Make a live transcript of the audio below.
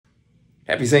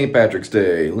Happy St. Patrick's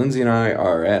Day. Lindsay and I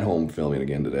are at home filming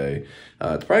again today.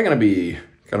 It's probably going to be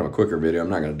kind of a quicker video. I'm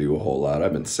not going to do a whole lot.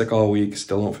 I've been sick all week,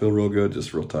 still don't feel real good,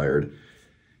 just real tired.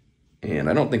 And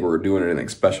I don't think we're doing anything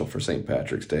special for St.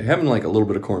 Patrick's Day. Having like a little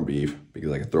bit of corned beef,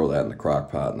 because I could throw that in the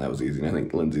crock pot and that was easy. And I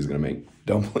think Lindsay's going to make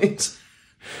dumplings.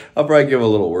 I'll probably give a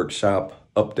little workshop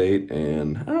update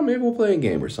and I don't know, maybe we'll play a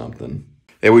game or something.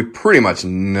 Yeah, we pretty much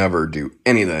never do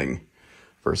anything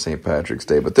for St. Patrick's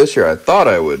Day, but this year I thought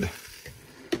I would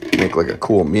make like a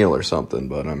cool meal or something,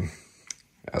 but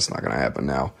that's not gonna happen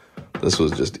now. This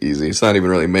was just easy. It's not even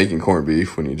really making corned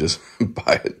beef when you just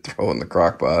buy it, throw it in the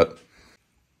crock pot.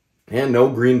 And no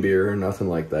green beer or nothing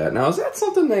like that. Now, is that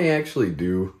something they actually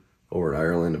do over in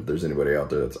Ireland? If there's anybody out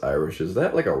there that's Irish, is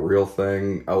that like a real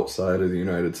thing outside of the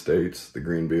United States, the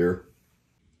green beer?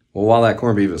 Well, while that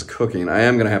corned beef is cooking, I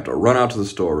am gonna have to run out to the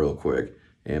store real quick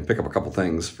and pick up a couple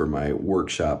things for my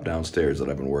workshop downstairs that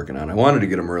I've been working on. I wanted to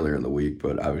get them earlier in the week,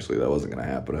 but obviously that wasn't going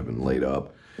to happen. I've been laid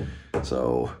up.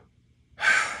 So,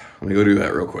 let me go do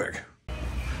that real quick. I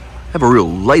have a real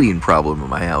lighting problem in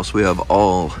my house. We have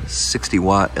all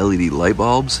 60-watt LED light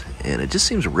bulbs, and it just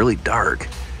seems really dark.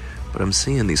 But I'm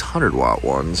seeing these 100-watt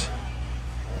ones.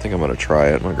 I think I'm going to try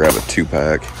it. I'm going to grab a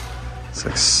 2-pack. It's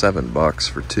like $7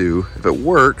 for 2. If it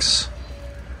works,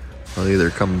 I'll either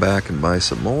come back and buy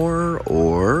some more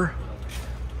or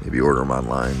maybe order them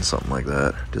online, something like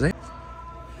that.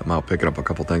 I'm out picking up a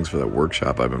couple things for that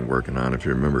workshop I've been working on. If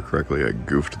you remember correctly, I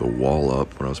goofed the wall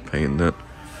up when I was painting it.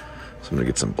 So I'm gonna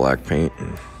get some black paint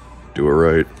and do it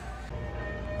right.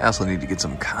 I also need to get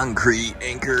some concrete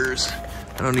anchors.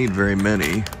 I don't need very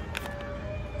many.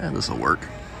 Yeah, this'll work.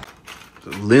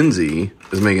 So Lindsay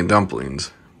is making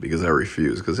dumplings because I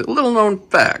refuse. Because a little known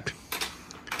fact,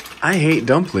 I hate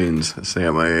dumplings,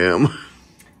 Sam, I am.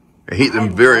 I hate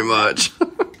them very much.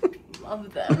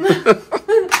 Love them.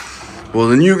 Well,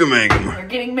 then you can make them. They're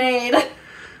getting made.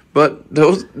 But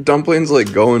those dumplings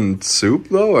like go in soup,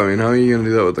 though? I mean, how are you going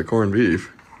to do that with the corned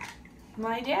beef?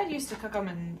 My dad used to cook them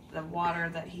in the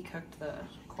water that he cooked the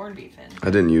corned beef in.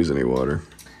 I didn't use any water.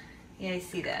 Yeah, I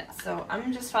see that. So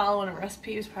I'm just following a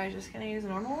recipe. He's probably just going to use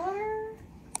normal water.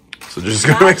 So just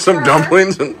gonna make some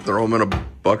dumplings and throw them in a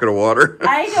bucket of water?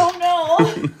 I don't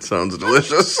know. Sounds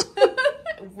delicious.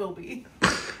 It will be. Are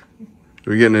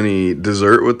we getting any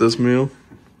dessert with this meal?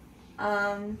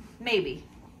 Maybe.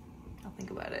 I'll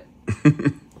think about it.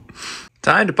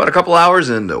 Time to put a couple hours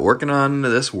into working on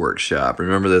this workshop.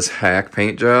 Remember this hack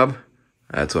paint job?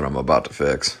 That's what I'm about to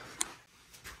fix.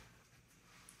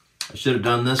 I should have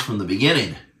done this from the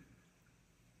beginning.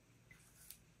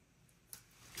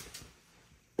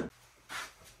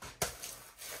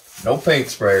 No paint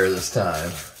sprayer this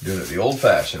time. Doing it the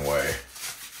old-fashioned way.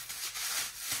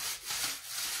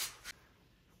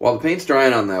 While the paint's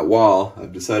drying on that wall,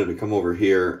 I've decided to come over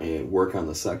here and work on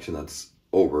the section that's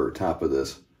over top of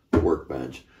this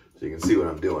workbench. So you can see what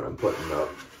I'm doing. I'm putting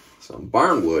up some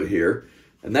barn wood here.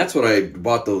 And that's what I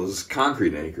bought those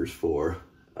concrete anchors for.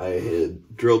 I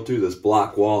had drilled through this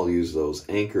block wall, used those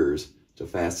anchors to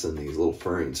fasten these little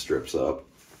furring strips up.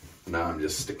 Now I'm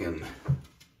just sticking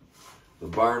the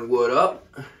barn wood up.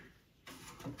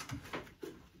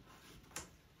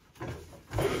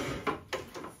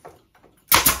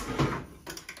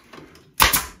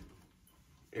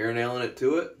 Air nailing it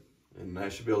to it, and I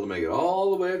should be able to make it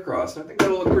all the way across. And I think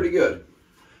that'll look pretty good.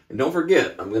 And don't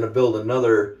forget, I'm going to build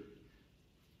another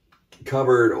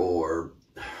cupboard or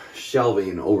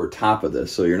shelving over top of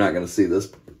this, so you're not going to see this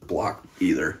block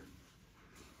either.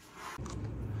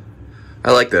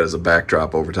 I like that as a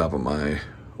backdrop over top of my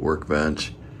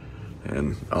workbench,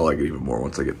 and I'll like it even more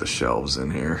once I get the shelves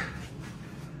in here.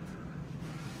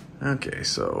 Okay,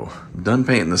 so I'm done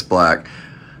painting this black.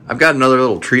 I've got another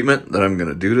little treatment that I'm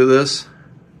gonna do to this.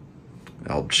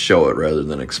 I'll show it rather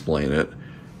than explain it,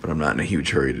 but I'm not in a huge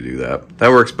hurry to do that.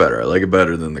 That works better. I like it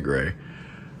better than the gray.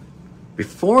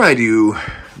 Before I do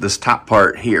this top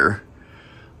part here,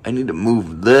 I need to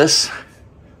move this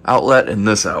outlet and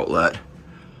this outlet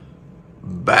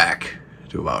back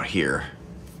to about here.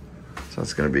 So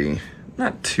that's going to be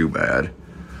not too bad.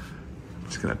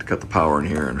 Just going to have to cut the power in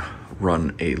here and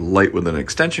run a light with an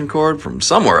extension cord from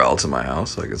somewhere else in my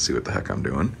house so I can see what the heck I'm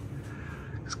doing.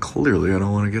 Because clearly I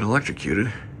don't want to get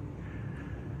electrocuted.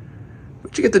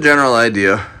 But you get the general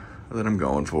idea that I'm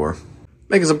going for.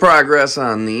 Making some progress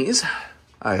on these.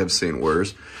 I have seen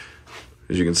worse.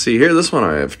 As you can see here, this one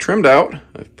I have trimmed out.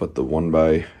 I've put the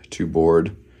 1x2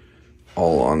 board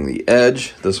all along the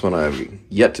edge. This one I have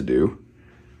yet to do.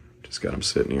 Just got them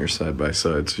sitting here side by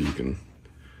side so you can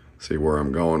see where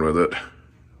I'm going with it.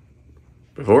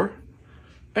 Before,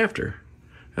 after.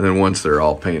 And then once they're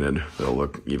all painted, they'll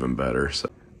look even better. So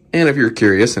And if you're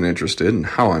curious and interested in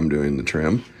how I'm doing the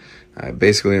trim, I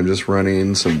basically am just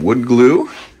running some wood glue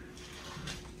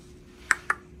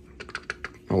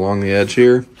along the edge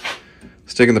here,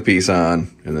 sticking the piece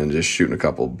on, and then just shooting a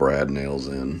couple brad nails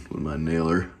in with my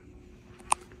nailer.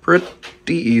 Pretty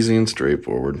easy and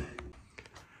straightforward.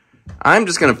 I'm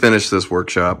just going to finish this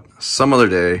workshop some other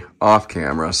day off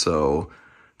camera, so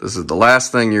this is the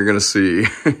last thing you're going to see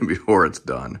before it's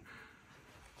done.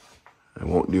 I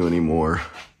won't do any more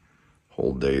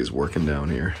whole days working down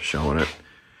here, showing it.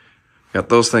 Got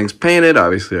those things painted.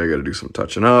 Obviously, I got to do some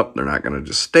touching up. They're not going to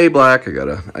just stay black. I got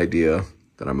an idea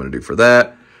that I'm going to do for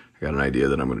that. I got an idea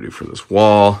that I'm going to do for this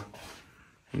wall.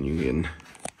 And you can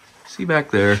see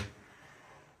back there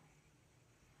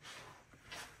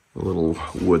the little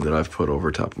wood that I've put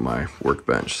over top of my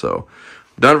workbench. So,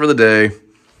 done for the day.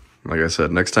 Like I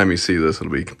said, next time you see this,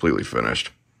 it'll be completely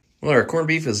finished. Well, our corned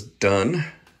beef is done.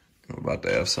 I'm about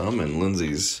to have some, and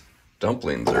Lindsay's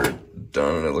dumplings are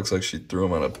done, and it looks like she threw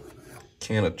them on a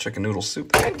can of chicken noodle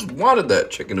soup. I wanted that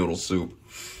chicken noodle soup.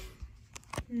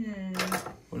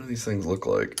 What do these things look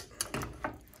like?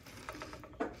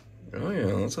 Oh yeah,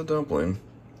 that's a dumpling.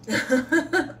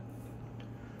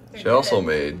 She also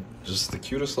made just the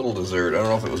cutest little dessert. I don't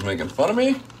know if it was making fun of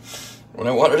me when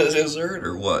I wanted a dessert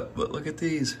or what, but look at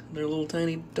these. They're little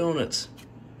tiny donuts.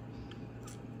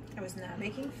 I was not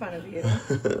making fun of you.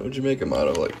 What'd you make them out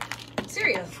of? Like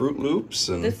Cereal. Fruit Loops?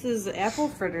 And This is apple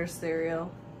fritter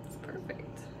cereal. It's perfect.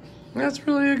 that's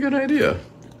really a good idea.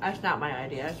 That's not my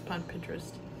idea. I just on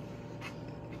Pinterest.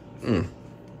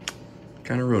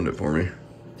 Kind of ruined it for me.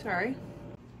 Sorry.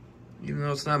 Even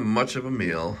though it's not much of a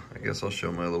meal, I guess I'll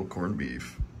show my little corned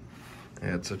beef. I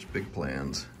had such big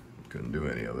plans. Couldn't do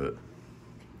any of it.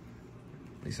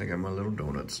 At least I got my little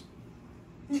donuts.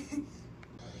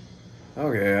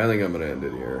 Okay, I think I'm gonna end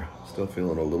it here. Still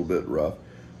feeling a little bit rough.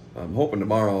 I'm hoping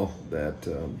tomorrow that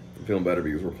I'm feeling better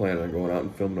because we're planning on going out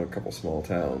and filming a couple small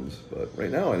towns. But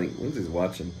right now, I think Lindsay's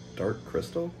watching Dark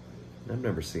Crystal. I've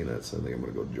never seen it, so I think I'm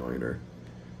gonna go join her.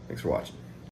 Thanks for watching.